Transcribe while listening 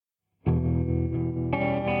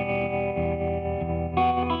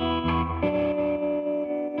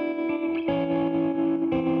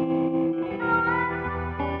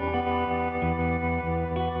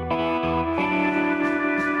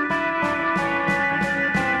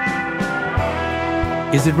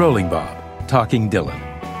Is It Rolling Bob? Talking Dylan.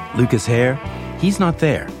 Lucas Hare? He's not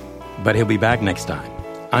there, but he'll be back next time.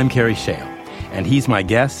 I'm Kerry Shale, and he's my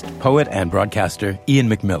guest, poet and broadcaster Ian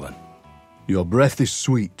McMillan. Your breath is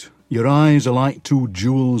sweet. Your eyes are like two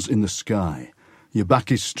jewels in the sky. Your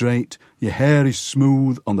back is straight. Your hair is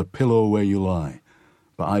smooth on the pillow where you lie.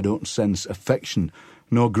 But I don't sense affection,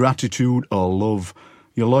 nor gratitude or love.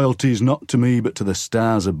 Your loyalty is not to me, but to the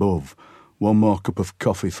stars above. One more cup of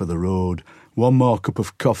coffee for the road. One more cup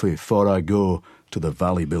of coffee before I go to the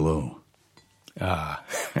valley below. Ah,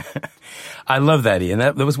 I love that, Ian.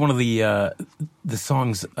 That was one of the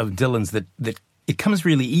songs of Dylan's that it comes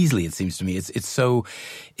really easily. It seems to me it's so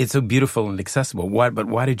beautiful and accessible. But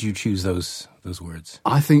why did you choose those words?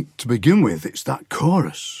 I think to begin with, it's that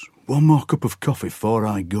chorus. One more cup of coffee before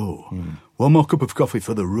I go. One more cup of coffee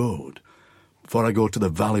for the road before I go to the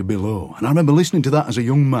valley below. And I remember listening to that as a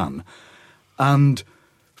young man, and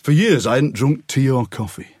for years I hadn't drunk tea or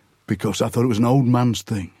coffee because I thought it was an old man's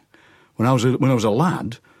thing. When I was a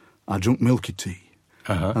lad, I drank milky tea.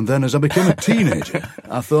 And then as I became a teenager,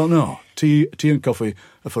 I thought, no, tea and coffee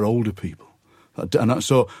are for older people.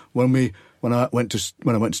 So when I went to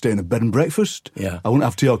stay in a bed and breakfast, I wouldn't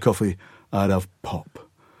have tea or coffee, I'd have pop.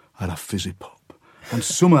 I'd have fizzy pop. And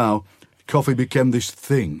somehow coffee became this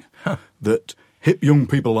thing that hip young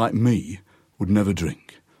people like me would never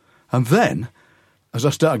drink. And then, as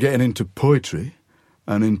I started getting into poetry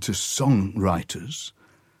and into songwriters,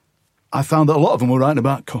 I found that a lot of them were writing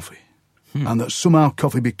about coffee. And that somehow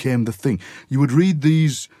coffee became the thing. You would read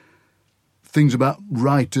these things about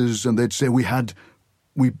writers and they'd say we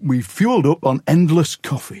fueled up on endless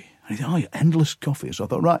coffee. And you think, endless coffee. So I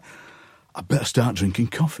thought, right, I better start drinking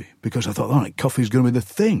coffee because I thought, all right, coffee's going to be the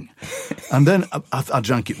thing. And then I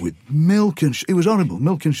drank it with milk and it was horrible,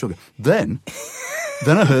 milk and sugar. Then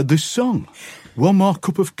I heard this song, One More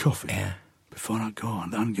Cup of Coffee before I go.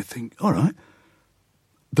 And then you think, all right,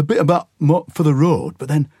 the bit about more for the road, but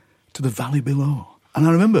then to the valley below. And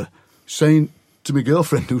I remember saying to my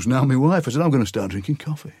girlfriend, who's now my wife, I said, I'm going to start drinking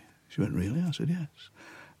coffee. She went, really? I said, yes.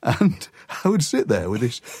 And I would sit there with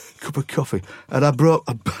this cup of coffee, and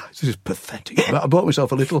this is pathetic, but I bought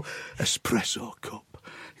myself a little espresso cup.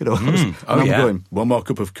 I'm going, one more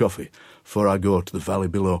cup of coffee before I go to the valley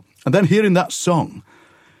below. And then hearing that song,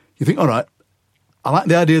 you think, all right, I like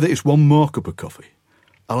the idea that it's one more cup of coffee.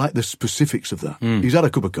 I like the specifics of that. He's had a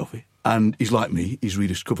cup of coffee, and he's like me, he's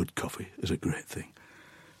rediscovered coffee as a great thing.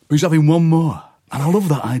 But he's having one more. And I love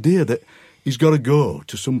that idea that he's got to go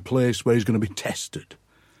to some place where he's going to be tested.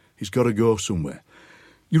 He's got to go somewhere.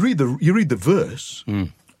 You read the verse,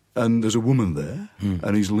 and there's a woman there,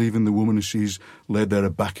 and he's leaving the woman, and she's laid there, her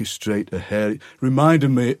back is straight, her hair.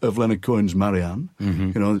 Reminded me of Leonard Cohen's Marianne,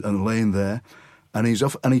 and laying there. And he's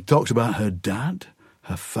off, and he talks about her dad,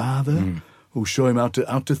 her father, who show him how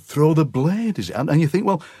to throw the blade. And you think,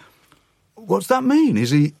 well, what's that mean?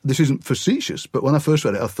 This isn't facetious, but when I first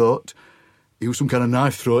read it, I thought he was some kind of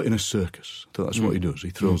knife thrower in a circus. I thought that's what he does.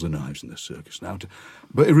 He throws the knives in the circus.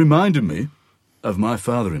 But it reminded me of my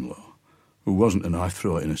father-in-law, who wasn't a knife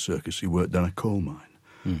thrower in a circus. He worked down a coal mine.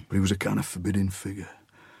 But he was a kind of forbidding figure.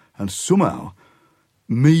 And somehow,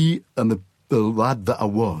 me and the lad that I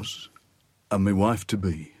was, and my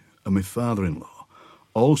wife-to-be, and my father-in-law,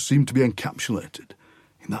 all seem to be encapsulated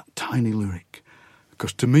in that tiny lyric.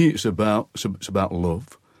 Because to me it's about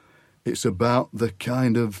love. It's about the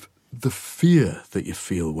kind of the fear that you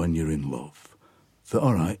feel when you're in love. That,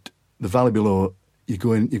 all right, the valley below, you're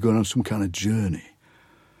going on some kind of journey.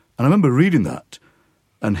 And I remember reading that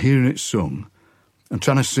and hearing it sung and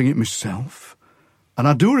trying to sing it myself. And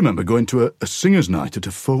I do remember going to a singer's night at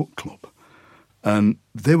a folk club. And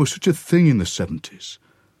they were such a thing in the 70s.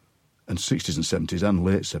 And 60s and 70s and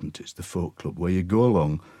late 70s, the folk club, where you go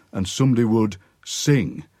along and somebody would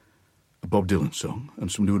sing a Bob Dylan song,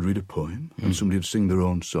 and somebody would read a poem, and somebody would sing their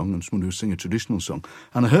own song, and somebody would sing a traditional song.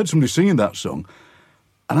 And I heard somebody singing that song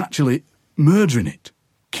and actually murdering it,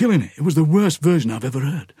 killing it. It was the worst version I've ever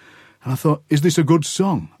heard. And I thought, is this a good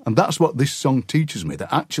song? And that's what this song teaches me,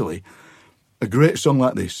 that actually a great song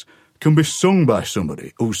like this can be sung by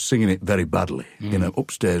somebody who's singing it very badly in an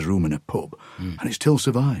upstairs room in a pub, and it still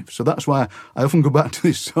survives. So that's why I often go back to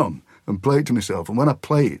this song and play it to myself. And when I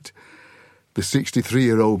play it, the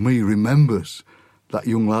 63-year-old me remembers that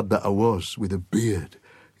young lad that I was with a beard,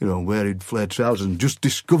 wearing flared trousers and just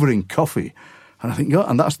discovering coffee. And I think,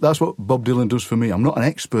 and that's what Bob Dylan does for me. I'm not an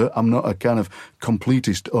expert. I'm not a kind of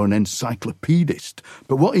completist or an encyclopedist.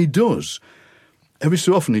 But what he does, every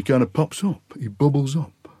so often he kind of pops up. He bubbles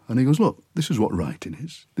up. And he goes, look, this is what writing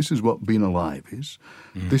is. This is what being alive is.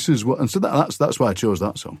 This is what... And so that's why I chose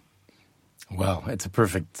that song. Well, it's a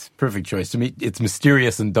perfect choice. To me, it's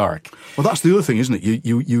mysterious and dark. Well, that's the other thing, isn't it?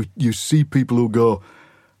 You see people who go,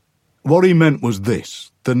 what he meant was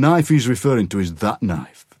this. The knife he's referring to is that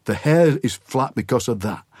knife. The hair is flat because of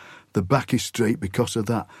that. The back is straight because of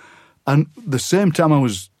that. And the same time I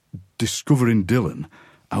was discovering Dylan,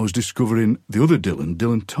 I was discovering the other Dylan,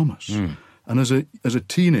 Dylan Thomas. And as a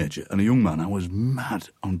teenager and a young man, I was mad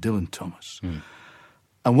on Dylan Thomas.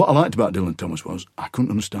 And what I liked about Dylan Thomas was I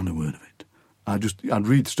couldn't understand a word of it. I'd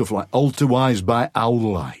read stuff like Alter Wise by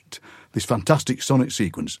Owlite, this fantastic sonic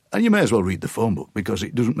sequence. And you may as well read the phone book because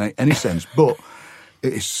it doesn't make any sense. But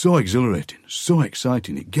it is so exhilarating, so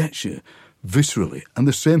exciting. It gets you viscerally. And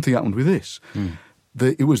the same thing happened with this.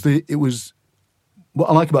 It was what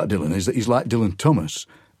I like about Dylan is that he's like Dylan Thomas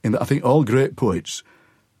in that I think all great poets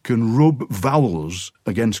can rub vowels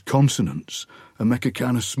against consonants and make a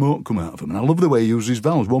kind of smoke come out of them. And I love the way he uses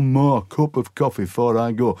vowels. One more cup of coffee before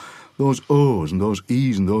I go. Those O's and those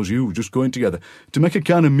E's and those U's just going together to make a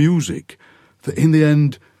kind of music that in the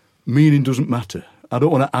end, meaning doesn't matter. I don't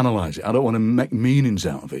want to analyse it. I don't want to make meanings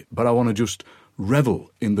out of it. But I want to just revel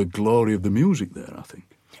in the glory of the music there, I think.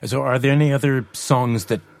 So are there any other songs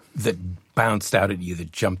that bounced out at you,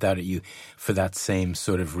 that jumped out at you for that same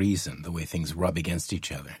sort of reason, the way things rub against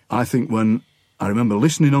each other? I think when I remember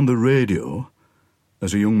listening on the radio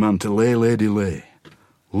as a young man to Lay Lady Lay.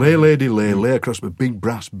 Lay Lady Lay, lay across my big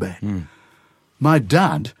brass bed. My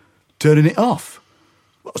dad turning it off.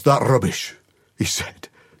 What's that rubbish? He said.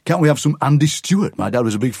 Can't we have some Andy Stewart? My dad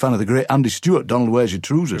was a big fan of the great Andy Stewart, Donald Wears Your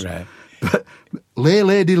Trousers. Right. But Lay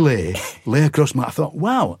Lady Lay, lay across my... I thought,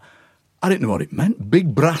 wow, I didn't know what it meant.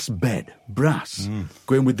 Big brass bed, brass,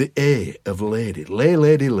 going with the A of lady. Lay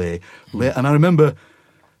Lady Lay, lay... And I remember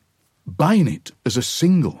buying it as a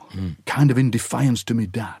single, kind of in defiance to my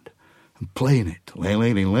dad. And playing it, lay,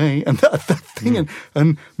 lady, lay, and that thing,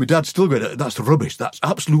 and my dad's still going, that's rubbish, that's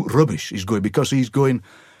absolute rubbish, he's going, because he's going,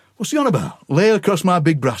 what's he on about? Lay across my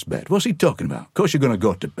big brass bed. What's he talking about? Of course you're going to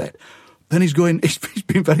go to bed. Then he's going, he's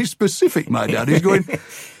been very specific, my dad. He's going,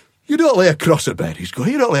 you don't lay across a bed. He's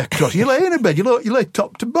going, you don't lay across, you lay in a bed, you lay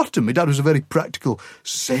top to bottom. My dad was a very practical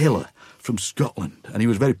sailor from Scotland, and he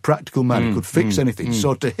was a very practical man. He could fix anything.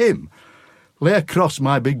 So to him, lay across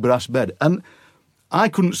my big brass bed. And I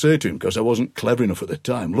couldn't say to him, because I wasn't clever enough at the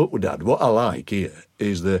time, look, Dad, what I like here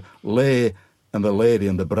is the lay and the lady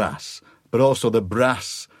and the brass, but also the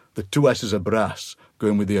brass, the two S's of brass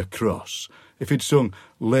going with the across. If he'd sung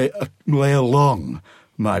lay along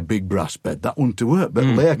my big brass bed, that wouldn't work, but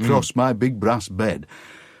lay across my big brass bed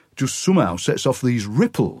just somehow sets off these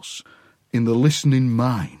ripples in the listening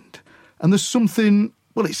mind. And there's something,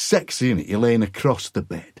 well, it's sexy, isn't it? You're laying across the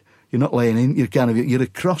bed. You're not laying in, you're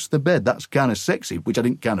across the bed. That's kind of sexy, which I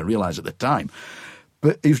didn't kind of realise at the time.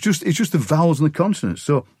 But it's just the vowels and the consonants.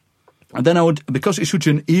 So, and then I would, because it's such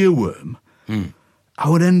an earworm, I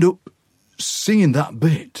would end up singing that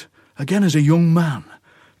bit again as a young man.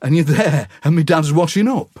 And you're there, and my dad's washing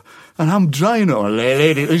up, and I'm drying up.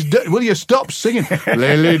 Will you stop singing?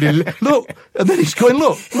 Look, and then he's going,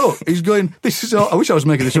 look. He's going, this is all, I wish I was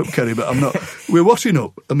making this up, Kerry, but I'm not. We're washing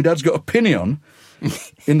up, and my dad's got a penny on.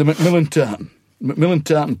 In the Macmillan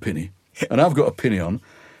tartan pinny, and I've got a pinny on,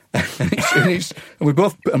 and we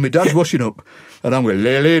both, and my dad's washing up, and I'm going,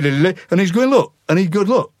 lay, and he's going, look, and he goes,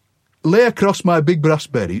 look, lay across my big brass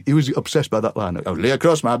bed. He was obsessed by that line. Oh, lay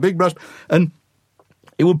across my big brass, and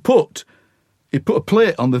he'd put a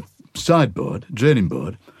plate on the sideboard, draining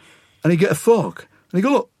board, and he'd get a fork, and he'd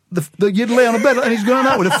go, look, you'd lay on a bed, and he's going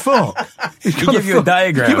out with a fork. He give you a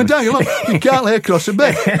diagram. Give him a diagram. Look, you can't lay across a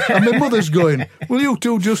bed. And my mother's going, will you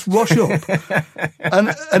two just wash up?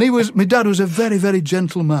 And my dad was a very, very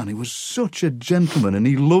gentle man. He was such a gentleman, and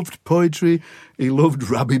he loved poetry. He loved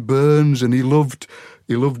Rabbie Burns, and he loved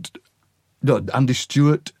Andy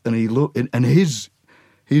Stewart, and his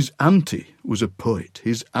auntie was a poet.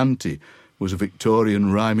 His auntie was a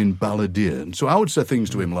Victorian rhyming balladeer. And so I would say things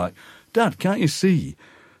to him like, Dad, can't you see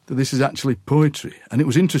that this is actually poetry? And it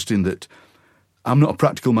was interesting that I'm not a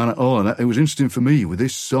practical man at all, and it was interesting for me with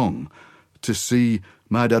this song to see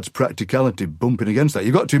my dad's practicality bumping against that.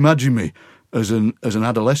 You've got to imagine me as an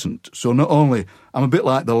adolescent. So not only, I'm a bit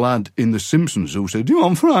like the lad in The Simpsons who said, do you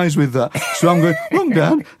want fries with that? So I'm going, look,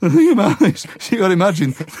 Dad, think about this. So you've got to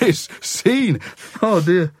imagine this scene. Oh,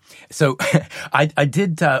 dear. So I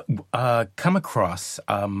did come across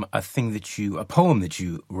a poem that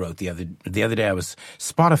you wrote the other day. I was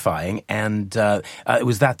Spotifying, and it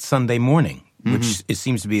was That Sunday Morning, which it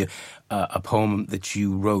seems to be a poem that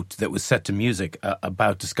you wrote that was set to music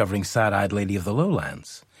about discovering Sad-Eyed Lady of the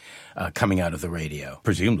Lowlands coming out of the radio.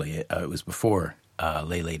 Presumably, it was before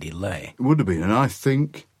Lay Lady Lay. It would have been, and I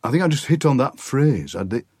think I think I just hit on that phrase.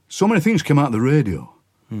 So many things came out of the radio.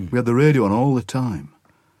 We had the radio on all the time.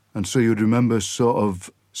 And so you'd remember sort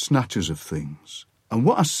of snatches of things. And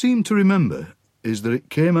what I seem to remember is that it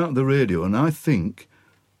came out of the radio, and I think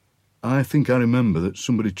I remember that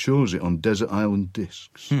somebody chose it on Desert Island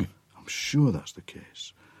Discs. I'm sure that's the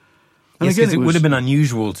case. And yes, again, because it would have been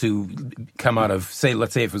unusual to come out of,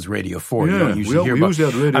 let's say if it was Radio 4. Yeah, you don't usually hear we about.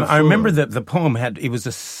 usually had Radio 4. I remember that the poem it was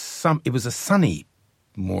a sunny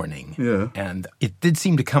morning. Yeah. And it did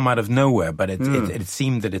seem to come out of nowhere, but it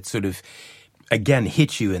seemed that it sort of, again,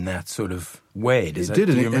 hit you in that sort of way.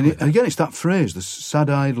 And again, it's that phrase, the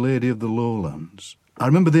sad-eyed lady of the lowlands. I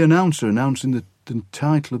remember the announcer announcing the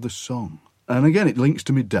title of the song. And again, it links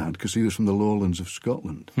to my dad, because he was from the lowlands of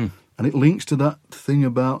Scotland. And it links to that thing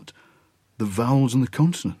about the vowels and the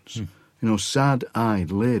consonants. You know,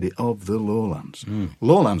 sad-eyed lady of the lowlands.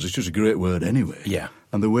 Lowlands is just a great word anyway. Yeah.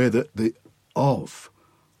 And the way that the of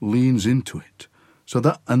leans into it. So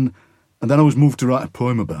that, and then I was moved to write a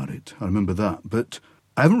poem about it. I remember that. But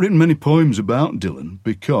I haven't written many poems about Dylan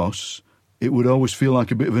because it would always feel like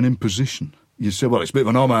a bit of an imposition. You'd say, well, it's a bit of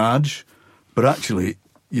an homage, but actually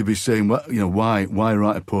you'd be saying, well, you know, why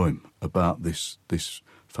write a poem about this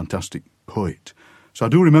fantastic poet? So I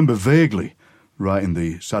do remember vaguely writing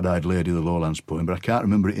the Sad-Eyed Lady of the Lowlands poem, but I can't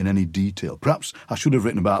remember it in any detail. Perhaps I should have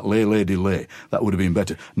written about Lay Lady Lay. That would have been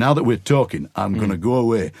better. Now that we're talking, I'm going to go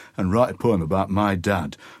away and write a poem about my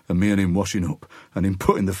dad and me and him washing up and him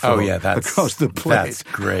putting the phone across the plate. That's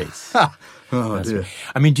great. Dear.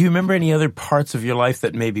 I mean, do you remember any other parts of your life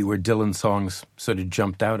that maybe where Dylan songs sort of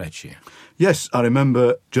jumped out at you? Yes, I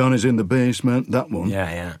remember Johnny's in the Basement, that one.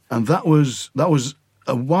 Yeah. And that was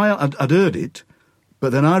a while, I'd heard it,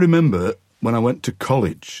 but then I remember when I went to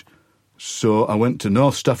college, so I went to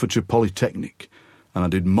North Staffordshire Polytechnic and I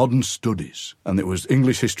did modern studies, and it was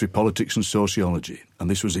English history, politics and sociology, and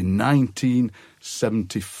this was in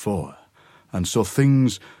 1974. And so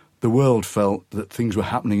the world felt that things were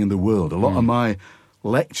happening in the world. A lot of my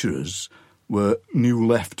lecturers were New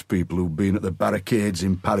Left people who'd been at the barricades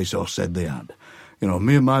in Paris or said they had. You know,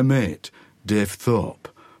 me and my mate, Dave Thorpe,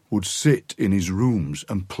 would sit in his rooms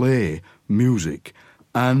and play music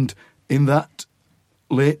and in that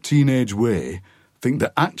late teenage way, think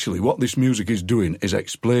that actually what this music is doing is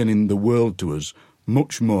explaining the world to us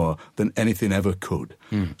much more than anything ever could.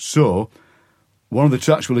 So, one of the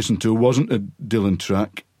tracks we listened to wasn't a Dylan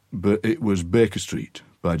track, but it was Baker Street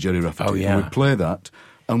by Jerry Rafferty. Oh, yeah. And we'd play that,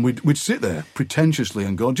 and we'd sit there pretentiously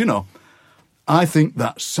and go, do you know, I think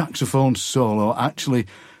that saxophone solo actually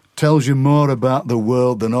tells you more about the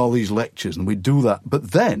world than all these lectures, and we'd do that.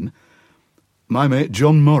 But then my mate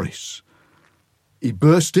John Morris, he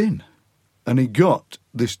burst in and he got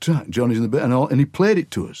this track, Johnny's in the Bit, and he played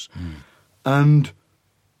it to us. And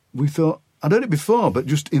we thought, I'd heard it before, but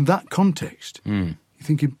just in that context, you're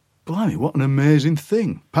thinking, blimey, what an amazing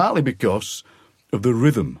thing. Partly because of the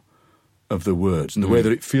rhythm of the words and the way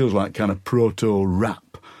that it feels like kind of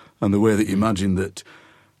proto-rap and the way that you imagine that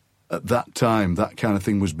at that time that kind of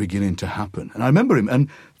thing was beginning to happen. And I remember him, and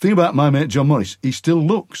the thing about my mate John Morris, he still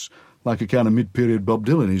looks like a kind of mid-period Bob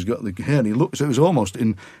Dylan. He's got the hair and he looks, it was almost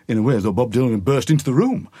in a way as though Bob Dylan had burst into the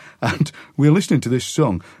room. And we were listening to this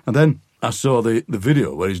song, and then I saw the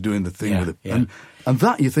video where he's doing the thing with it. And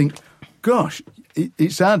that you think, gosh,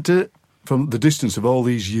 it's hard to, from the distance of all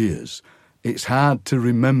these years, it's hard to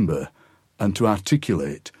remember and to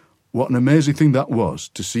articulate what an amazing thing that was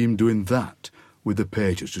to see him doing that with the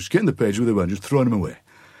pages, just getting the page with the word, just throwing them away.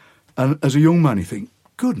 And as a young man, you think,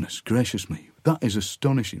 goodness gracious me, that is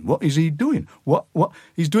astonishing. What is he doing? What?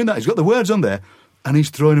 He's doing that. He's got the words on there, and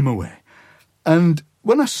he's throwing them away. And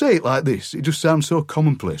when I say it like this, it just sounds so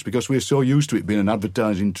commonplace because we're so used to it being an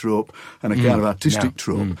advertising trope and a kind of artistic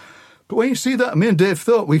trope. But when you see that, me and Dave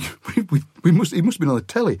Thorpe, he must have been on the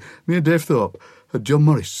telly. Me and Dave Thorpe had John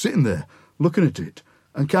Morris sitting there looking at it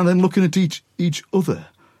and kind of then looking at each other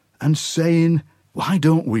and saying, why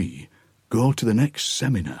don't we go to the next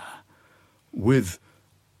seminar with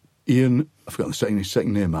Ian, I've forgotten his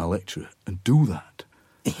second name, our lecturer, and do that,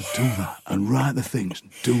 and write the things,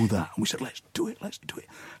 and do that. And we said, let's do it. And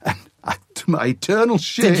to my eternal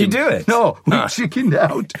shame... Did you do it? No, we chickened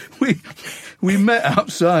out. We met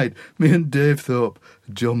outside, me and Dave Thorpe,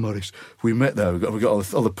 John Morris. We met there. We've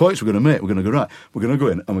got all the points we're going to make. We're going to go, right, we're going to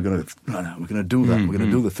go in, and we're going to do that. We're going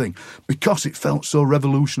to do the thing. Because it felt so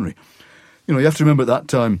revolutionary. You know, you have to remember at that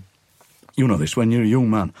time, you know this, when you're a young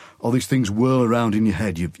man, all these things whirl around in your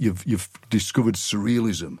head. You've discovered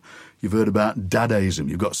surrealism. You've heard about Dadaism.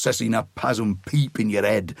 You've got Sessinapasm peep in your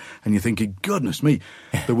head. And you're thinking, goodness me,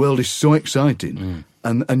 the world is so exciting.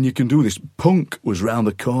 And you can do this. Punk was round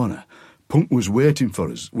the corner. punk was waiting for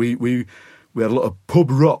us. We had a lot of pub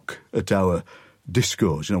rock at our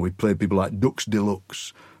discos. You know, we played people like Dux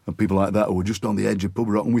Deluxe and people like that who were just on the edge of pub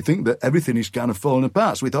rock, and we think that everything is kind of falling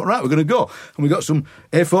apart. So we thought, right, we're going to go. And we got some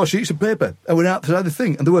A4 sheets of paper and we're outside the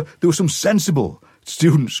thing, and there were some sensible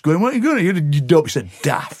students going, what are you going to do? You don't be so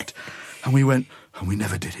daft. And we went, and we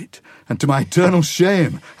never did it. And to my eternal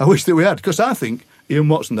shame, I wish that we had, because I think Ian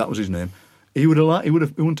Watson, that was his name, he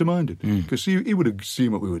wouldn't have minded, because he would have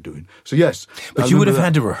seen what we were doing. So yes, but you would have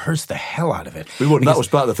had to rehearse the hell out of it. We would. That was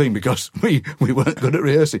part of the thing, because we weren't good at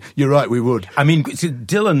rehearsing. You're right, we would. I mean,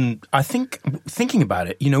 Dylan, I think thinking about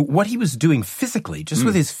it, you know, what he was doing physically, just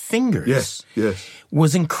with his fingers, yes,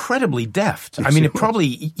 was incredibly deft. I mean, it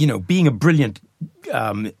probably, you know, being a brilliant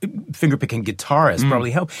finger-picking guitarist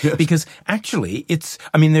probably helped, because actually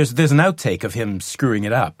there's an outtake of him screwing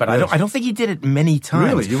it up, but I don't think he did it many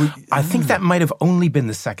times. Really? I think that might have only been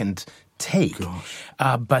the second take.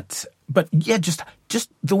 But yeah, just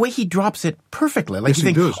the way he drops it perfectly. Like, you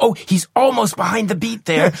think, oh, he's almost behind the beat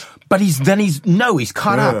there, but he's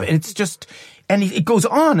caught up, and it's just, and it goes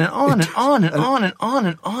on and on and on and on and on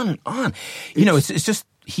and on and on. You know, it's just,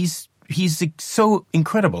 he's so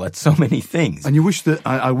incredible at so many things. And you wish that,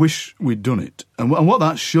 I wish we'd done it. And what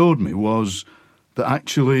that showed me was that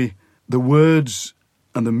actually the words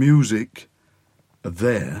and the music are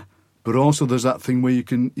there, but also there's that thing where you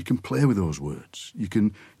can play with those words. You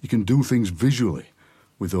can do things visually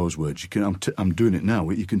with those words. I'm doing it now.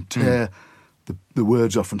 You can tear the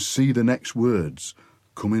words off and see the next words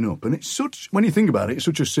coming up. And it's when you think about it, it's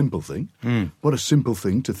such a simple thing. What a simple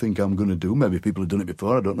thing to think I'm going to do. Maybe people have done it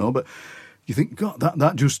before, I don't know. But you think, God,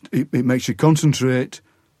 that just, it makes you concentrate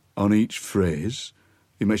on each phrase.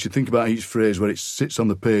 It makes you think about each phrase where it sits on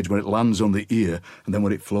the page, when it lands on the ear, and then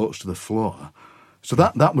when it floats to the floor. So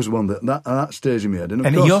that was one that stays in my head. And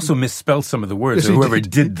he also misspelled some of the words, or whoever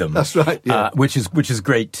did them. That's right, yeah. Which is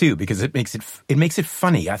great too, because it makes it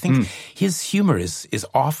funny. I think his humor is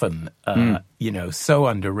often so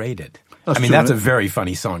underrated. That's a very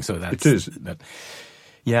funny song. So it is.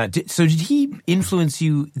 Yeah. So did he influence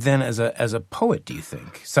you then as a poet? Do you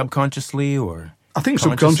think subconsciously or? I think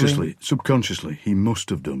subconsciously he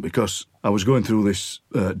must have done, because I was going through this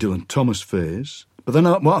Dylan Thomas phase. But then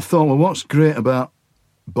what I thought, well, what's great about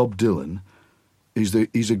Bob Dylan is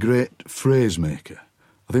that he's a great phrase maker.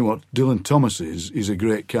 I think what Dylan Thomas is a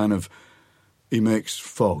great kind of, he makes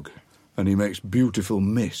fog and he makes beautiful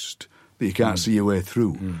mist that you can't see your way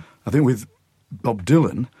through. I think with Bob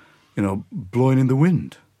Dylan, you know, blowing in the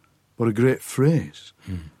wind, what a great phrase.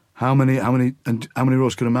 How many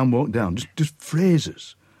roads can a man walk down? Just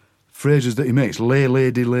phrases that he makes. Lay,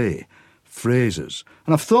 lady, lay. Phrases.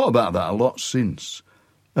 And I've thought about that a lot since.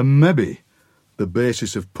 And maybe the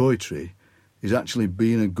basis of poetry is actually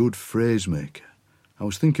being a good phrase maker. I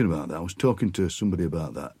was thinking about that. I was talking to somebody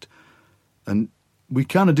about that. And we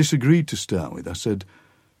kind of disagreed to start with. I said,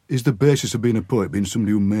 is the basis of being a poet being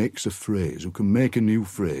somebody who makes a phrase, who can make a new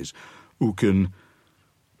phrase, who can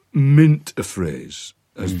mint a phrase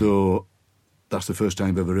as though that's the first time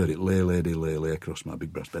you've ever heard it? Lay, lady, lay across my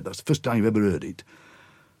big brass bed. That's the first time you've ever heard it.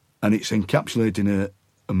 And it's encapsulating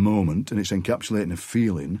a moment, and it's encapsulating a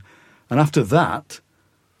feeling. And after that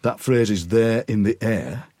phrase is there in the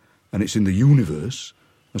air, and it's in the universe.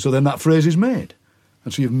 And so then that phrase is made.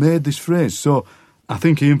 And so you've made this phrase. So I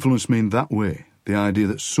think he influenced me in that way. The idea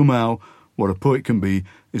that somehow what a poet can be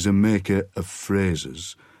is a maker of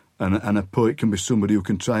phrases. And a poet can be somebody who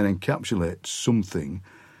can try and encapsulate something.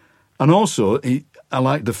 And also, I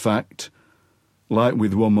like the fact, like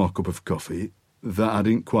with One More Cup of Coffee, that I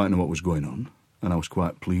didn't quite know what was going on, and I was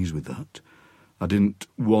quite pleased with that. I didn't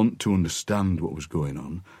want to understand what was going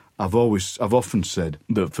on. I've often said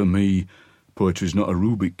that for me, poetry is not a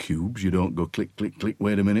Rubik's Cube. You don't go click, click, click,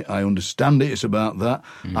 wait a minute, I understand it, it's about that.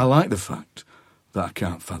 I like the fact that I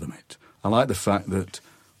can't fathom it. I like the fact that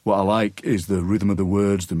what I like is the rhythm of the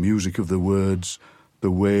words, the music of the words, the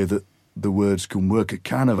way that the words can work, a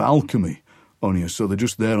kind of alchemy on you, so they're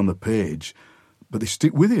just there on the page. But they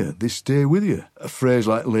stick with you. They stay with you. A phrase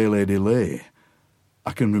like lay, lady, lay.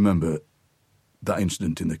 I can remember that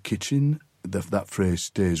incident in the kitchen. That phrase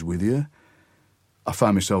stays with you. I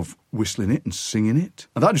find myself whistling it and singing it.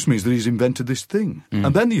 And that just means that he's invented this thing.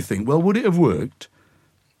 And then you think, well, would it have worked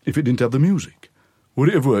if it didn't have the music? Would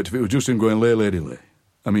it have worked if it was just him going, lay, lady, lay?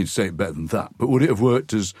 I mean, say it better than that. But would it have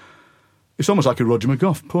worked as... It's almost like a Roger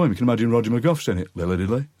McGough poem. You can imagine Roger McGough saying it, lay, lady,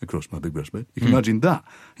 lay, across my big breast bed. You can imagine that.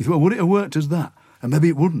 You think, well, would it have worked as that? And maybe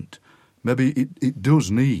it wouldn't. Maybe it does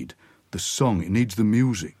need the song. It needs the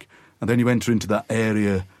music. And then you enter into that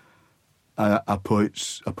area, our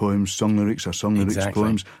poems, song lyrics,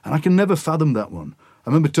 poems. And I can never fathom that one.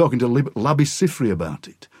 remember talking to Labby Sifri about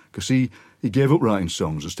it, because he gave up writing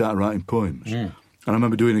songs and started writing poems. And I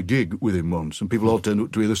remember doing a gig with him once, and people all turned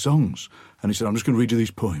up to hear the songs. And he said, I'm just going to read you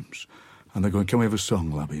these poems. And they're going, can we have a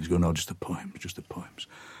song, Labby? He's going, no, just the poems.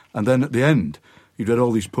 And then at the end, he'd read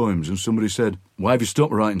all these poems, and somebody said, why have you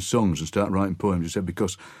stopped writing songs and started writing poems? He said,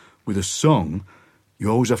 because with a song, you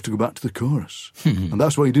always have to go back to the chorus. And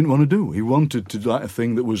that's what he didn't want to do. He wanted to write a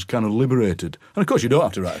thing that was kind of liberated. And of course, you don't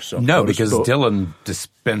have to write a song. No, because Dylan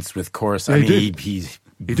dispensed with chorus. I mean, he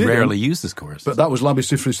rarely uses chorus. But that was Labby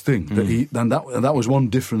Sifri's thing. That was one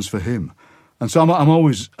difference for him. And so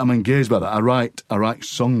I'm engaged by that. I write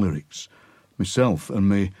song lyrics myself, and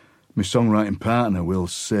my songwriting partner will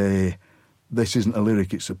say, this isn't a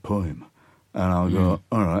lyric, it's a poem. And I'll go,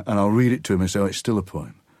 all right, and I'll read it to him and say, oh, it's still a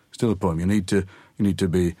poem. Still a poem. You need to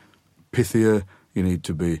be pithier, you need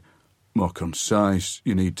to be more concise,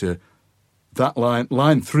 you need to... That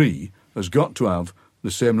line 3 has got to have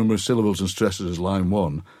the same number of syllables and stresses as line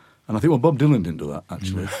 1. And I think, well, Bob Dylan didn't do that,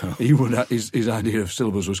 actually. No. He would, his idea of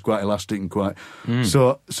syllables was quite elastic and quite...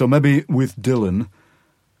 So maybe with Dylan,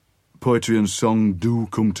 poetry and song do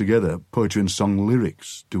come together. Poetry and song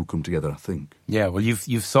lyrics do come together, I think. Yeah, well,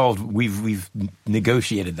 you've solved... We've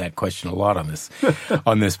negotiated that question a lot on this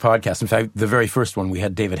podcast. In fact, the very first one, we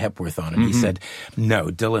had David Hepworth on, and he said, no,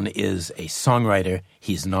 Dylan is a songwriter.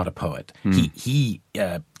 He's not a poet. He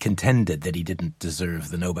contended that he didn't deserve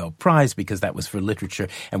the Nobel Prize because that was for literature,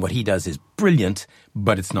 and what he does is brilliant,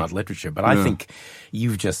 but it's not literature. But I think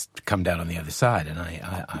you've just come down on the other side, and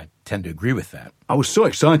I tend to agree with that. I was so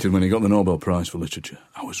excited when he got the Nobel Prize for literature.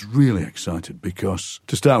 I was really excited because,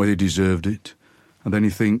 to start with, he deserved it. And then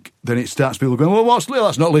then it starts people going, well,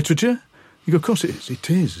 that's not literature. You go, of course it is.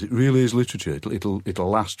 It is. It really is literature. It'll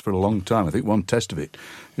last for a long time. I think one test of it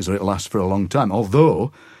is that it lasts for a long time.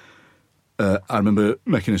 Although, I remember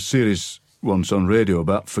making a series once on radio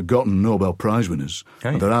about forgotten Nobel Prize winners. Hey.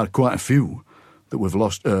 And there are quite a few that we've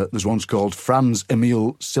lost. There's one called Franz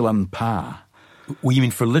Emil Sillanpää. Well, you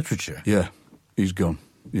mean for literature? Yeah, he's gone.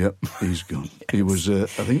 Yep, he's gone. Yes. He was. I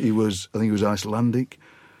think he was Icelandic.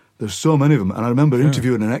 There's so many of them. And I remember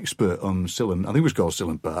interviewing an expert on Sillan. I think it was called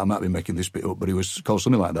Sillanpää. I might be making this bit up, but he was called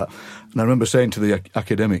something like that. And I remember saying to the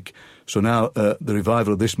academic, so now the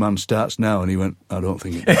revival of this man starts now. And he went, I don't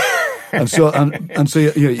think it does. and so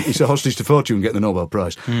it's a hostage to fortune getting the Nobel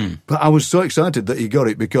Prize. But I was so excited that he got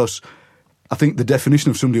it because I think the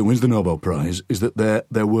definition of somebody who wins the Nobel Prize is that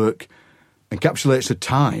their work encapsulates a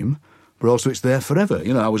time, but also it's there forever.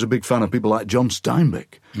 You know, I was a big fan of people like John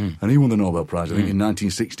Steinbeck, and he won the Nobel Prize, I think, in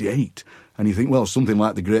 1968. And you think, well, something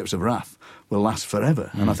like The Grapes of Wrath will last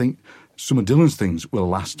forever. And I think some of Dylan's things will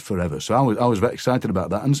last forever. So I was very excited about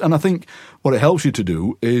that. And I think what it helps you to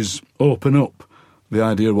do is open up the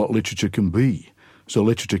idea of what literature can be. So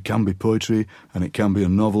literature can be poetry, and it can be a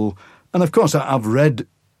novel. And, of course, I've read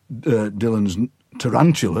Dylan's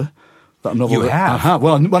Tarantula, that novel. You have? I have.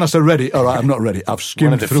 Well, when I say read it, all right, I'm not read it. I've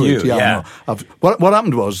skimmed through it. Yeah. What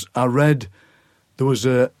happened was I read, there was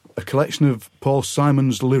a collection of Paul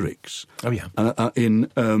Simon's lyrics. Oh, yeah.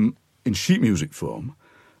 In sheet music form.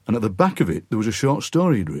 And at the back of it, there was a short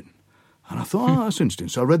story he'd written. And I thought, that's interesting.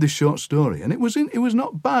 So I read this short story. And it was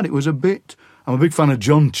not bad. It was a bit... I'm a big fan of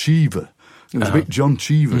John Cheever. It was a bit John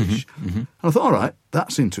Cheeverish. And I thought, all right,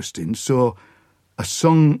 that's interesting. So a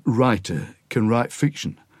songwriter can write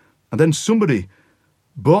fiction. And then somebody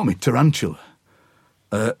bought me Tarantula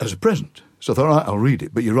as a present. So I thought, all right, I'll read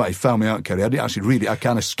it. But you're right, he found me out, Kerry. I didn't actually read it. I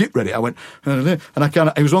kind of skip-read it. I went, and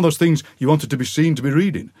it was one of those things you wanted to be seen to be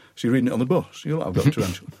reading. So you're reading it on the bus. You're like, I've got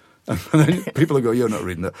Tarantula. And then people will go, you're not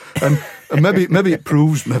reading that. And maybe it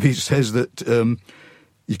proves, maybe it says that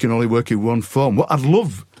you can only work in one form. What I'd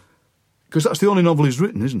love, because that's the only novel he's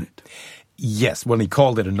written, isn't it? Yes, when he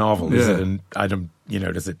called it a novel, is it?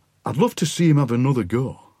 Does it? I'd love to see him have another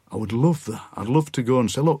go. I would love that. I'd love to go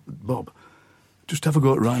and say, look, Bob, just have a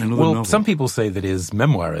go at writing another novel. Well, some people say that his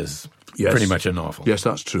memoir is pretty much a novel. Yes,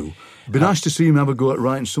 that's true. It'd be nice to see him have a go at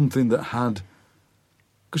writing something that had...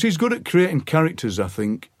 Because he's good at creating characters, I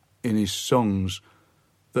think, in his songs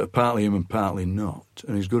that are partly him and partly not.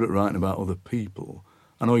 And he's good at writing about other people.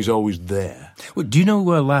 I know he's always there. Well, do you know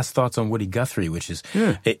last thoughts on Woody Guthrie, which is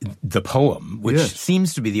the poem, which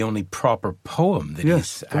seems to be the only proper poem that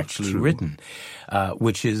he's actually written,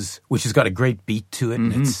 which has got a great beat to it,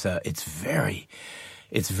 and it's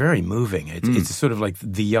very moving. It's sort of like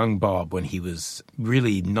the young Bob when he was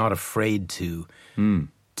really not afraid to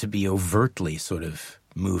be overtly sort of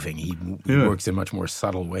moving. He works in much more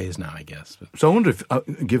subtle ways now, I guess. But. So I wonder if,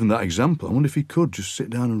 given that example, I wonder if he could just sit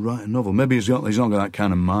down and write a novel. Maybe he's not got that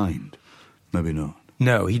kind of mind. Maybe not.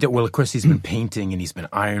 No, well, of course, he's been painting and he's been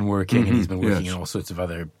ironworking and he's been working Yes. in all sorts of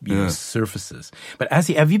other surfaces. But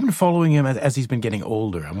have you been following him as he's been getting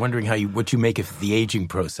older? I'm wondering what you make of the aging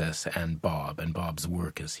process and Bob's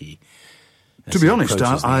work as he. To be honest,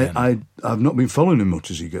 approaches the end. I've not been following him much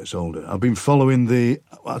as he gets older. I've been following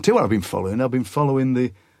I'll tell you what I've been following. I've been following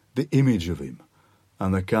the image of him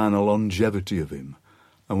and the kind of longevity of him.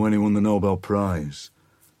 And when he won the Nobel Prize,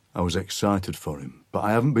 I was excited for him. But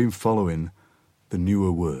I haven't been following the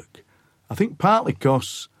newer work. I think partly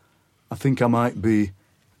because I think I might be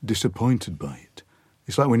disappointed by it.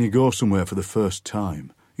 It's like when you go somewhere for the first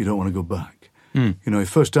time, you don't want to go back. You know, the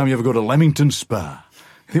first time you ever go to Leamington Spa,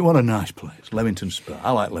 you think, what a nice place, Leamington Spa.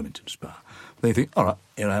 I like Leamington Spa. Then you think, all right,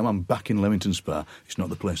 here I am, I'm back in Leamington Spa. It's not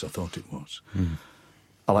the place I thought it was.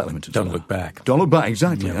 I like Leamington Spa. Don't look back. Don't look back,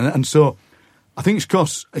 exactly. Yeah. And so I think it's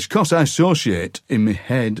because I associate in my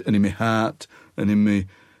head and in my heart and in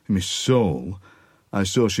my soul, I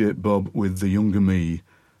associate Bob with the younger me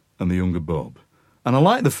and the younger Bob. And I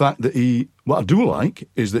like the fact that what I do like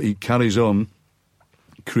is that he carries on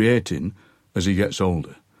creating as he gets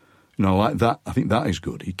older. You know, I like that. I think that is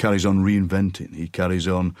good. He carries on reinventing. He carries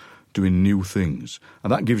on doing new things.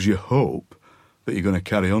 And that gives you hope that you're going to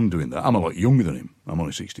carry on doing that. I'm a lot younger than him. I'm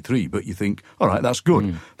only 63. But you think, all right, that's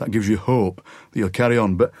good. That gives you hope that you'll carry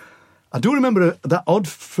on. But I do remember that odd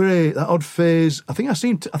phase. I think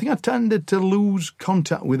I tended to lose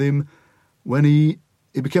contact with him when he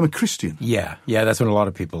became a Christian. Yeah, that's when a lot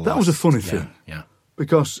of people. That was a funny thing. Yeah.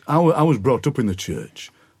 Because I was brought up in the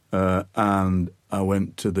church, and I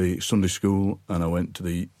went to the Sunday school, and I went to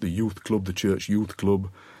the youth club, the church youth club,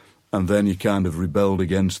 and then you kind of rebelled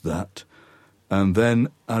against that. And then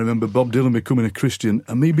I remember Bob Dylan becoming a Christian,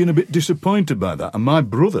 and me being a bit disappointed by that. And my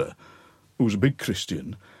brother, who was a big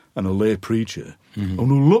Christian and a lay preacher, and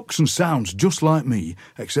who looks and sounds just like me,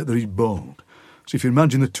 except that he's bald. So if you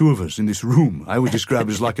imagine the two of us in this room, I would describe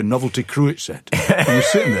it as like a novelty cruet set. And we're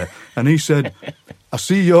sitting there, and he said, I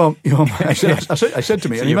see your I said to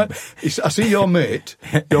me, I see your mate,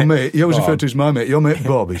 he always referred to as my mate, your mate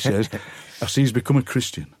Bob, he says, I see he's become a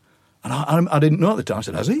Christian. And I didn't know at the time. I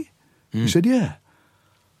said, has he? He said, yeah.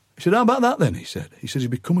 He said, how about that then, he said. He says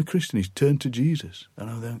he's become a Christian, he's turned to Jesus. And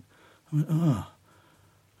I went, oh.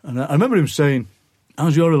 And I remember him saying,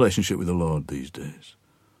 how's your relationship with the Lord these days?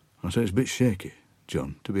 And I said, it's a bit shaky,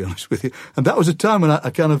 John, to be honest with you. And that was a time when I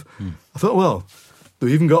kind of, I thought, well, they've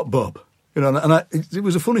even got Bob. You know, and it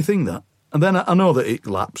was a funny thing, that. And then I know that it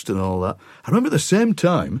lapsed and all that. I remember at the same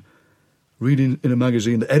time reading in a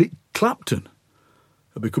magazine that Eric Clapton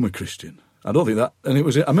had become a Christian. I don't think that, and I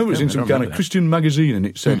remember it was in some kind of Christian magazine, and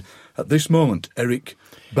it said, at this moment, Eric,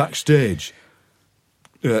 backstage,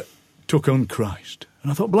 took on Christ. And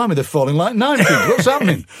I thought, blimey, they're falling like nine pins. What's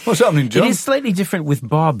happening? What's happening, John? It is slightly different with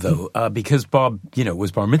Bob, though, because Bob,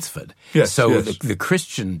 was bar mitzvahed. Yes, so yes. The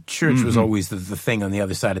Christian church was always the thing on the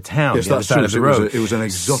other side of town, Yes, the other that's side true. of the road. It was an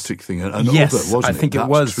exotic thing. Yes, wasn't I think it That's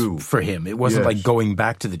was true. for him. It wasn't Yes. like going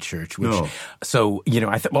back to the church. Which, No. So,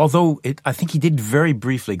 I think he did very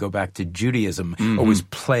briefly go back to Judaism, or was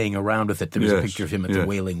playing around with it. There was a Yes, picture of him at the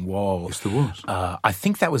Wailing Wall. Yes, there was. I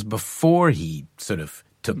think that was before he sort of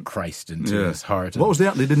took Christ into his heart. What was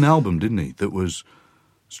that? They did an album, didn't he? That was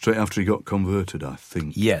straight after he got converted, I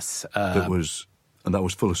think. Yes. That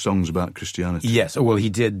was full of songs about Christianity. Yes. Well,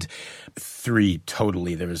 he did 3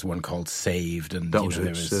 totally. There was one called Saved, and That was there it,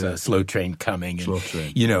 was Slow Train Coming. And, Slow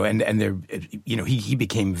Train. And there, he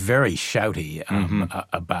became very shouty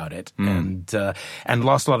about it, and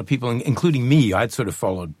lost a lot of people, including me. I'd sort of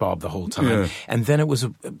followed Bob the whole time, Yeah. and then it was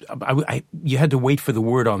you had to wait for the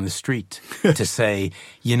word on the street to say,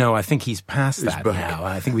 I think he's past that back. now.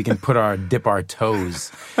 I think we can dip our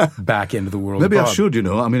toes back into the world. Maybe of I Bob. should,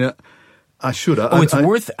 I should. It's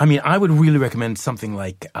worth. I mean, I would really recommend something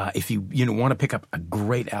like if you want to pick up a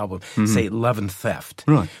great album, say Love and Theft,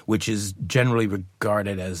 Right. which is generally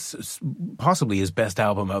regarded as possibly his best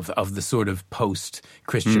album of the sort of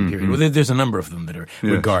post-Christian period. Well, there's a number of them that are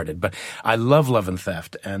regarded, but I love Love and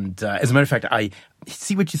Theft. And as a matter of fact, I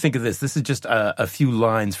see what you think of this. This is just a few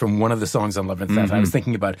lines from one of the songs on Love and Theft. I was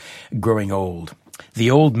thinking about growing old. The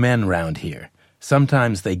old men round here,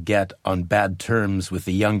 sometimes they get on bad terms with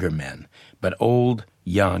the younger men. But old,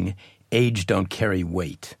 young, age don't carry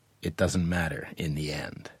weight. It doesn't matter in the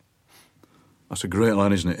end. That's a great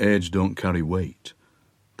line, isn't it? Age don't carry weight.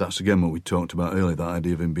 That's again what we talked about earlier, that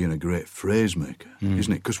idea of him being a great phrase maker,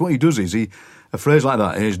 isn't it? Because what he does is a phrase like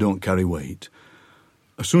that, age don't carry weight.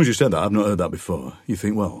 As soon as you said that, I've not heard that before. You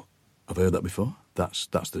think, well, I've heard that before. That's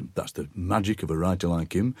the magic of a writer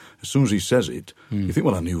like him. As soon as he says it, you think,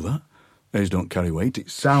 well, I knew that. Age don't carry weight. It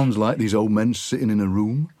sounds like these old men sitting in a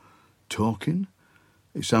room, talking,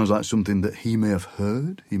 It sounds like something that he may have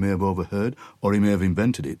heard, he may have overheard, or he may have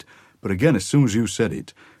invented it. But again, as soon as you said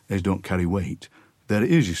it, Age don't carry weight, there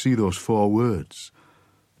it is, you see those 4 words.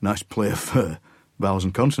 Nice play of vowels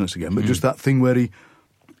and consonants again, but just that thing where he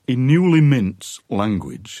newly mints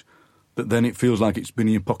language that then it feels like it's been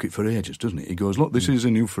in your pocket for ages, doesn't it? He goes, look, this is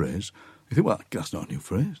a new phrase. You think, well, that's not a new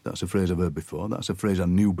phrase. That's a phrase I've heard before. That's a phrase I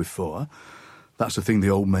knew before. That's the thing the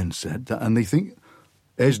old men said. And they think,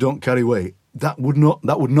 age don't carry weight. That would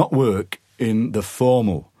not work in the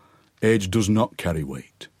formal. Age does not carry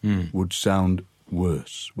weight. Would sound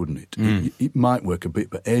worse, wouldn't it? It might work a bit,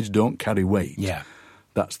 but age don't carry weight. Yeah.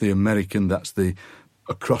 That's the American, that's the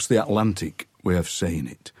across the Atlantic way of saying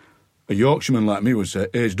it. A Yorkshireman like me would say,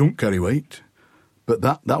 age don't carry weight. But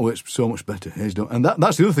that works so much better. Age don't. And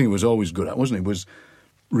that's the other thing he was always good at, wasn't he? Was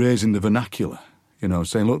raising the vernacular. You know,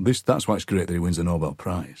 saying, look, that's why it's great that he wins the Nobel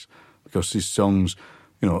Prize. Because his songs,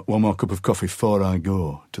 you know, one more cup of coffee before I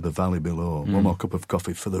go to the valley below. One more cup of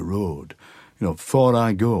coffee for the road. You know, before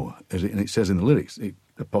I go, and it says in the lyrics,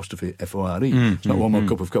 apostrophe F-O-R-E. It's not one more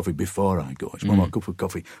cup of coffee before I go. It's one more cup of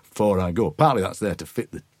coffee before I go. Partly that's there to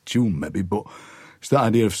fit the tune, maybe, but it's that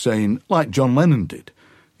idea of saying, like John Lennon did,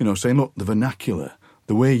 you know, saying, look, the vernacular,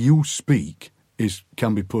 the way you speak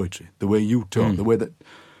can be poetry. The way you talk, the way that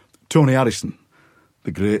Tony Harrison,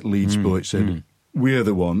 the great Leeds poet, said, we're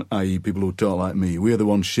the one, i.e. people who talk like me, we're the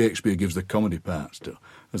one Shakespeare gives the comedy parts to.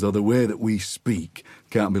 As though the way that we speak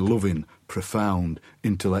can't be loving, profound,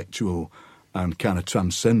 intellectual, and kind of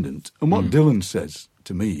transcendent. And what Dylan says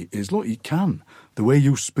to me is, look, you can. The way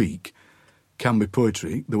you speak can be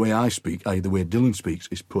poetry. The way I speak, i.e. the way Dylan speaks,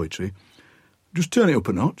 is poetry. Just turn it up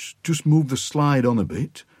a notch. Just move the slide on a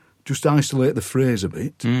bit. Just isolate the phrase a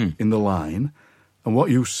bit in the line. And what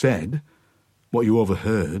you said, what you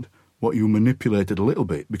overheard, what you manipulated a little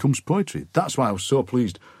bit becomes poetry. That's why I was so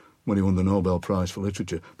pleased when he won the Nobel Prize for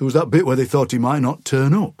Literature. There was that bit where they thought he might not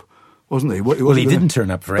turn up, wasn't he? He didn't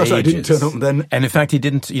turn up for ages. Right, he didn't turn up. And in fact, he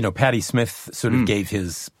didn't, you know, Patti Smith sort of gave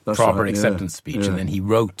his proper acceptance speech, and then he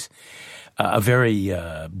wrote a very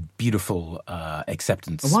beautiful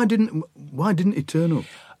acceptance. And why didn't he turn up?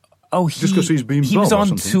 Oh, just because he's been he was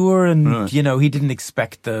on tour, and right. You know, he didn't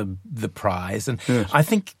expect the prize, and I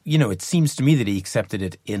think, you know, it seems to me that he accepted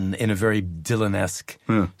it in a very Dylan-esque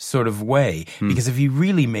sort of way, because if he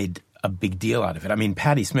really made a big deal out of it, I mean,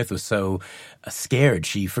 Patti Smith was so scared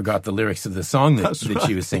she forgot the lyrics of the song that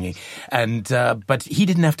she was singing, and but he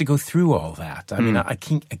didn't have to go through all that. I mean, I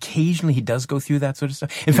think occasionally he does go through that sort of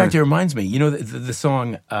stuff. In fact, it reminds me, you know, the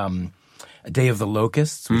song. Day of the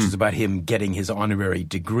Locusts, which is about him getting his honorary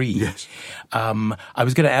degree. Yes. I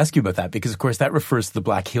was going to ask you about that because, of course, that refers to the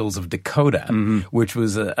Black Hills of Dakota, which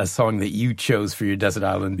was a song that you chose for your Desert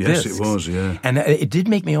Island Discs. Yes, it was, yeah. And it did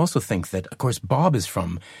make me also think that, of course, Bob is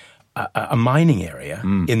from a mining area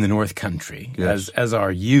in the North Country, as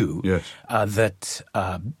are you, that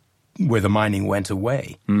where the mining went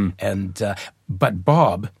away. And but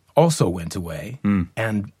Bob also went away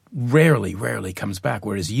and rarely comes back,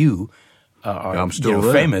 whereas you are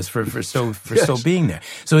famous for still being there.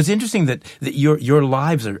 So it's interesting that your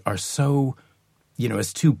lives are so, you know,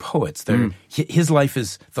 as two poets. His life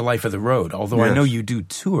is the life of the road, although I know you do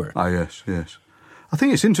tour. Yes. I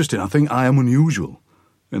think it's interesting. I think I am unusual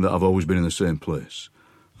in that I've always been in the same place.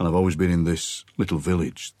 And I've always been in this little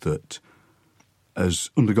village that has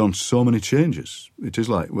undergone so many changes. It is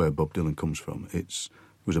like where Bob Dylan comes from. It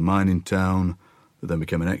was a mining town that then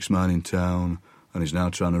became an ex-mining town, and is now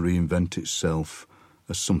trying to reinvent itself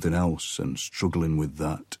as something else and struggling with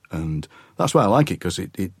that. And that's why I like it, because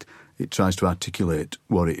it tries to articulate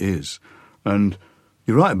what it is. And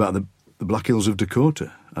you're right about the Black Hills of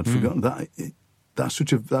Dakota. I'd forgotten that.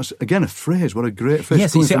 That's again a phrase. What a great phrase.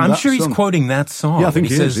 Yes, I'm sure he's quoting that song. Yeah, I think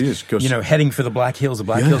he is. You know, heading for the Black Hills, the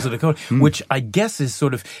Black Hills of Dakota, which I guess is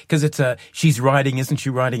sort of, because she's riding, isn't she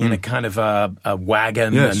riding in a kind of a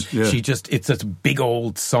wagon, it's a big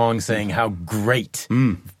old song saying how great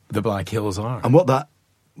the Black Hills are. And what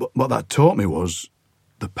that taught me was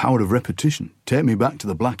the power of repetition. Take me back to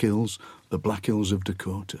the Black Hills of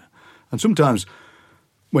Dakota. And sometimes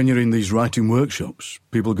when you're in these writing workshops,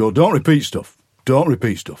 people go, don't repeat stuff. Don't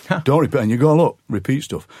repeat stuff. Don't repeat. And you go, look, repeat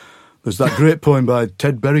stuff. There's that great poem by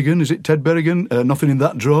Ted Berrigan. Is it Ted Berrigan? Nothing in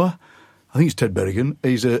That Drawer. I think it's Ted Berrigan.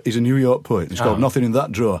 He's a New York poet. It's called Nothing in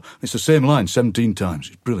That Drawer. It's the same line 17 times.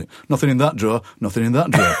 It's brilliant. Nothing in that drawer. Nothing in that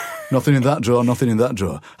drawer. Nothing in that drawer. Nothing in that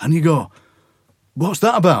drawer. And you go, what's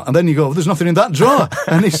that about? And then you go, well, there's nothing in that drawer.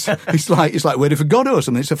 And it's like Waiting for Godot or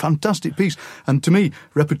something. It's a fantastic piece. And to me,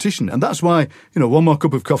 repetition. And that's why, you know, one more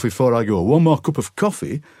cup of coffee before I go. One more cup of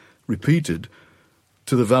coffee, repeated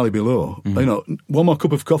to the valley below. You know, one more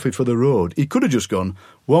cup of coffee for the road. He could have just gone,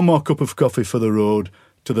 one more cup of coffee for the road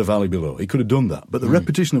to the valley below. He could have done that. But the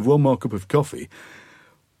repetition of one more cup of coffee,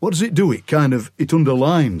 what does it do? It it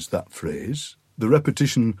underlines that phrase. The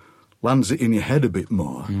repetition lands it in your head a bit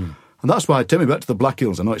more. And that's why Take Me Back to the Black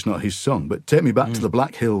Hills, I know it's not his song, but Take Me Back to the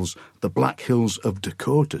Black Hills of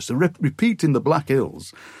Dakota. So repeating the Black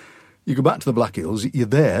Hills, you go back to the Black Hills, you're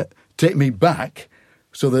there, take me back,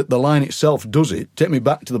 so that the line itself does it, take me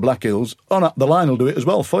back to the Black Hills, the line will do it as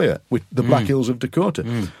well for you, with the Black Hills of Dakota.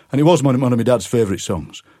 And it was one of my dad's favourite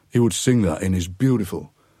songs. He would sing that in his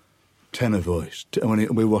beautiful tenor voice when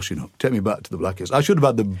we were washing up, take me back to the Black Hills. I should have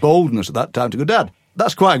had the boldness at that time to go, Dad,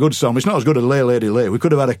 that's quite a good song. It's not as good as Lay Lady Lay. We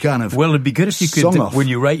could have had a kind of Well, it'd be good if you could, off. when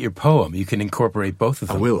you write your poem, you can incorporate both of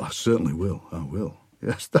them. I certainly will. I will.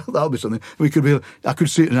 Yes, that'll be something. I could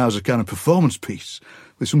see it now as a kind of performance piece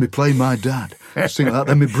with somebody playing my dad, singing that.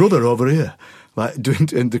 Then my brother over here, like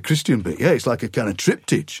doing the Christian bit. Yeah, it's like a kind of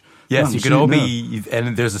triptych. Yes, you can all be,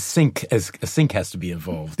 and there's a sync has to be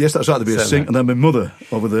involved. Yes, that's right, there'd be a sync, and then my mother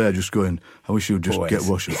over there just going, I wish you would just get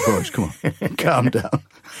washed up. Boys, come on, calm down.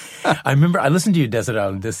 I remember I listened to your Desert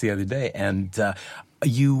Island Discs the other day, and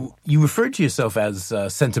you referred to yourself as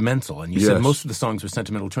sentimental, and you said most of the songs were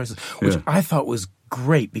sentimental choices, which I thought was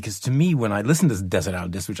great, because to me, when I listen to Desert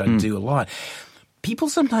Island Discs, which I do a lot, people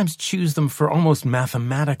sometimes choose them for almost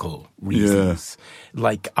mathematical reasons.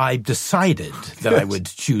 Like, I decided that I would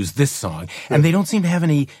choose this song, and they don't seem to have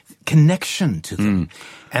any connection to them.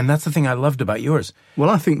 And that's the thing I loved about yours. Well,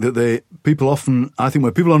 I think that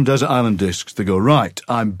when people on Desert Island Discs, they go, right,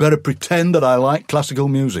 I better pretend that I like classical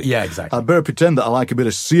music. Yeah, exactly. I better pretend that I like a bit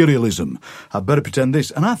of serialism. I better pretend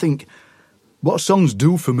this. And I think what songs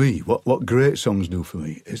do for me, what great songs do for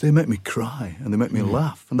me, is they make me cry and they make me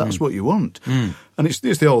laugh, and that's what you want. And it's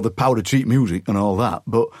the powder cheap music and all that,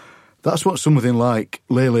 but that's what something like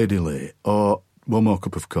Lay Lady Lay or One More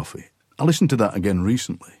Cup of Coffee. I listened to that again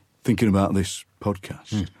recently, thinking about this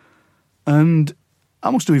podcast, and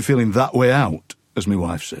I must have been feeling that way out, as my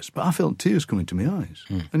wife says, but I felt tears coming to my eyes.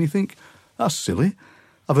 And you think, that's silly.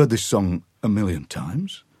 I've heard this song a million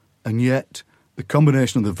times, and yet the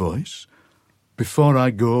combination of the voice, before I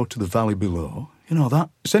go to the valley below, that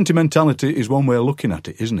sentimentality is one way of looking at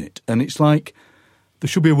it, isn't it? And it's like there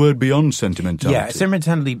should be a word beyond sentimentality. Yeah,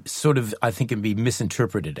 sentimentality sort of, I think, can be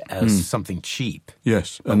misinterpreted as something cheap.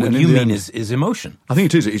 Yes. But what you mean is emotion. I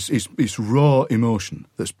think it is. It's raw emotion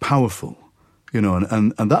that's powerful,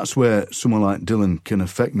 and that's where someone like Dylan can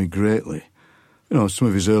affect me greatly. Some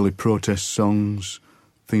of his early protest songs,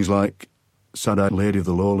 things like Sad-Eyed Lady of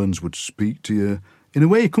the Lowlands would speak to you in a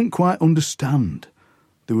way you couldn't quite understand.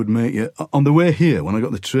 They would make you... On the way here, when I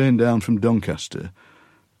got the train down from Doncaster,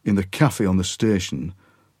 in the cafe on the station,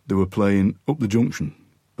 they were playing Up the Junction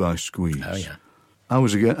by Squeeze. Oh, yeah. I'm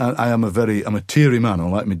a teary man,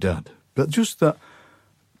 unlike my dad. But just that,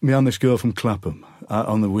 me and this girl from Clapham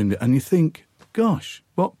on the window, and you think, gosh,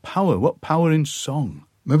 what power in song.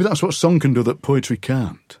 Maybe that's what song can do that poetry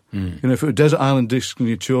can't. If it were Desert Island Discs and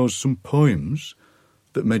you chose some poems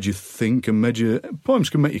that made you think and poems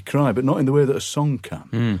can make you cry, but not in the way that a song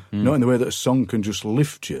can. Not in the way that a song can just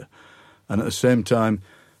lift you and at the same time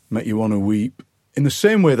make you want to weep. In the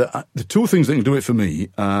same way that the two things that can do it for me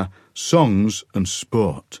are songs and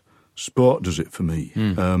sport. Sport does it for me.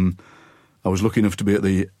 I was lucky enough to be at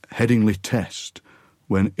the Headingley Test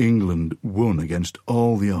when England won against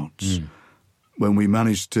all the odds.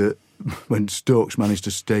 When Stokes managed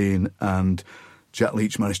to stay in and Jack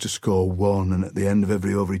Leach managed to score one, and at the end of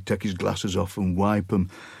every over he'd take his glasses off and wipe them.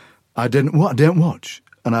 I didn't watch,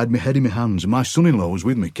 and I had my head in my hands, and my son-in-law was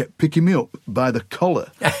with me, kept picking me up by the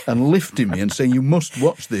collar and lifting me and saying, you must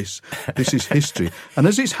watch this is history. And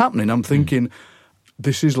as it's happening, I'm thinking,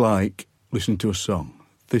 this is like listening to a song.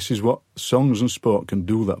 This is what songs and sport can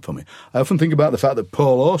do that for me. I often think about the fact that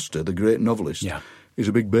Paul Auster, the great novelist, is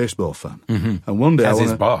a big baseball fan. And one day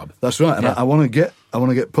is Bob. That's right, and I want to get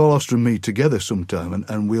Paul Auster and me together sometime,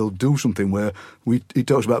 and we'll do something where he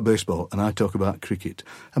talks about baseball and I talk about cricket.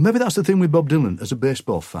 And maybe that's the thing with Bob Dylan as a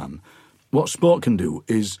baseball fan. What sport can do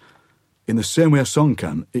is, in the same way a song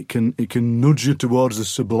can, it can nudge you towards the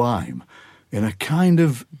sublime in a kind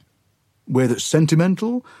of way that's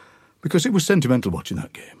sentimental. Because it was sentimental watching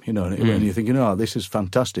that game, and you're thinking, oh, this is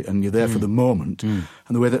fantastic, and you're there for the moment, and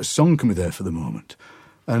the way that a song can be there for the moment.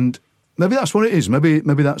 And maybe that's what it is. Maybe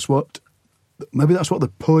that's what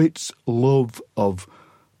the poets' love of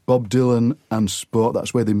Bob Dylan and sport,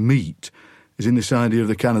 that's where they meet, is in this idea of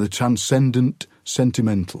the kind of the transcendent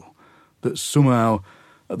sentimental, that somehow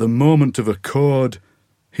at the moment of a chord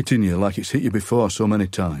hitting you like it's hit you before so many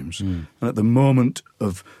times, and at the moment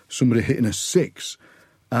of somebody hitting a six,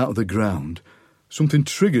 out of the ground, something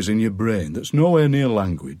triggers in your brain that's nowhere near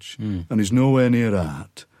language and is nowhere near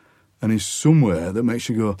art and is somewhere that makes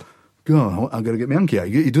you go, God, I've got to get my hanky out.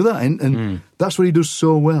 You do that, and that's what he does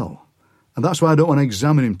so well. And that's why I don't want to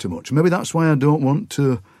examine him too much. Maybe that's why I don't want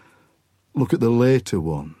to look at the later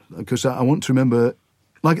one, because I want to remember,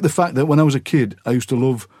 like the fact that when I was a kid, I used to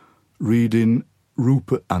love reading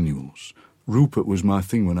Rupert annuals. Rupert was my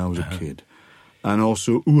thing when I was a kid. And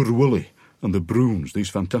also Oor Wullie and the Broons, these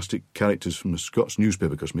fantastic characters from the Scots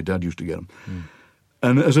newspaper, because my dad used to get them.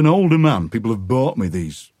 And as an older man, people have bought me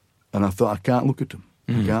these, and I thought, I can't look at them.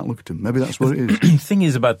 I can't look at them. Maybe that's what it is. The thing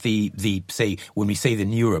is about the say, when we say the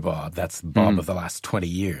newer Bob, that's the Bob of the last 20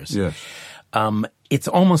 years. Yes. It's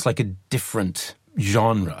almost like a different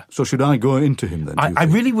genre. So should I go into him then? I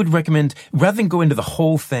really would recommend, rather than go into the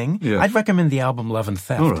whole thing, Yeah. I'd recommend the album Love and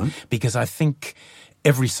Theft. All right. Because I think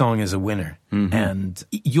every song is a winner. And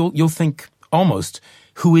you'll think almost,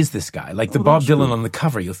 who is this guy? Like the Bob Dylan on the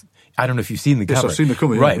cover. I don't know if you've seen the cover. I've seen the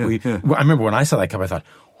cover, yeah, Right. yeah. I remember when I saw that cover, I thought,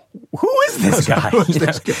 who is this guy?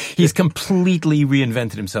 This guy? He's completely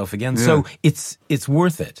reinvented himself again. Yeah. So it's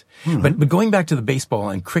worth it. But going back to the baseball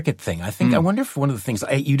and cricket thing, I think I wonder if one of the things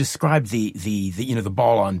you described the the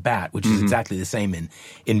ball on bat, which is exactly the same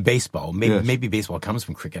in baseball. Maybe baseball comes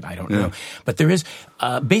from cricket. I don't know. But there is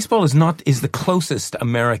baseball is the closest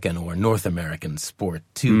American or North American sport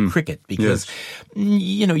to cricket because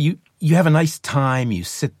you have a nice time, you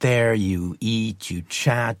sit there, you eat, you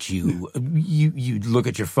chat, you look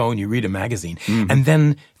at your phone, you read a magazine, and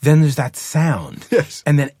then there's that sound. Yes.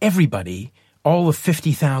 And then everybody, all the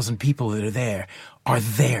 50,000 people that are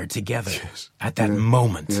there together at that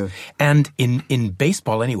moment. Yeah. And in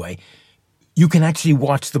baseball anyway, you can actually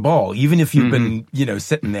watch the ball, even if you've been,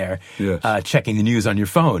 sitting there checking the news on your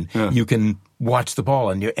phone. Yeah. You can watch the ball,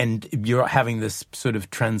 and you're having this sort of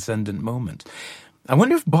transcendent moment. I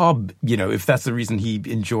wonder if Bob, if that's the reason he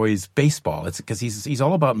enjoys baseball. It's because he's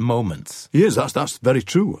all about moments. He is. That's very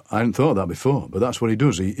true. I hadn't thought of that before, but that's what he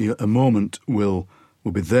does. A moment will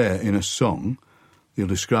be there in a song. He'll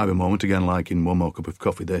describe a moment again, like in One More Cup of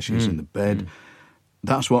Coffee. There she is in the bed.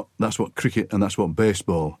 That's what cricket and that's what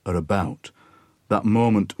baseball are about. That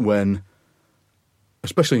moment when,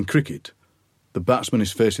 especially in cricket, the batsman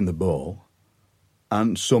is facing the ball,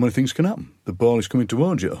 and so many things can happen. The ball is coming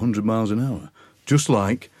towards you at 100 miles an hour. Just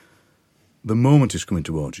like the moment is coming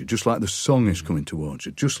towards you, just like the song is coming towards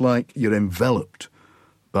you, just like you're enveloped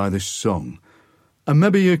by this song. And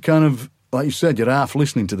maybe you're kind of, like you said, you're half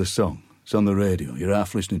listening to the song. It's on the radio. You're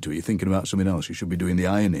half listening to it. You're thinking about something else. You should be doing the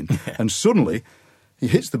ironing. And suddenly, he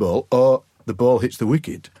hits the ball, or the ball hits the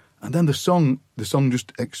wicket, and then the song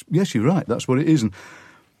just, yes, you're right, that's what it is. And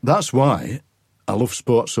that's why I love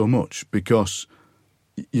sport so much, because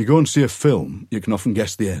you go and see a film, you can often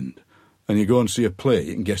guess the end. And you go and see a play,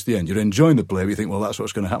 you can guess the end. You're enjoying the play, but you think, well, that's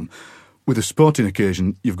what's going to happen. With a sporting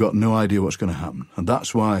occasion, you've got no idea what's going to happen. And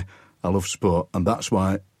that's why I love sport, and that's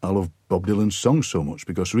why I love Bob Dylan's songs so much,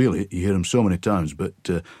 because really, you hear them so many times, but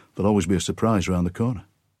there'll always be a surprise around the corner.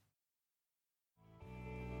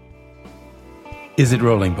 Is It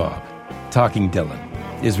Rolling Bob? Talking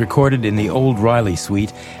Dylan is recorded in the old Riley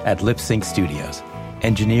Suite at Lip Sync Studios.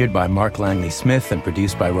 Engineered by Mark Langley Smith and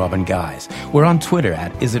produced by Robin Guise. We're on Twitter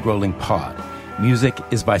at IsItRollingPod. Music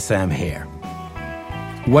is by Sam Hare.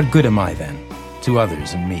 What good am I then, to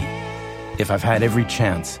others and me, if I've had every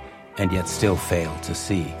chance and yet still fail to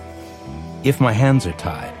see? If my hands are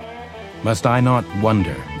tied, must I not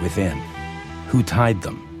wonder within who tied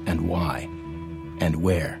them and why, and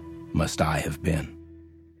where must I have been?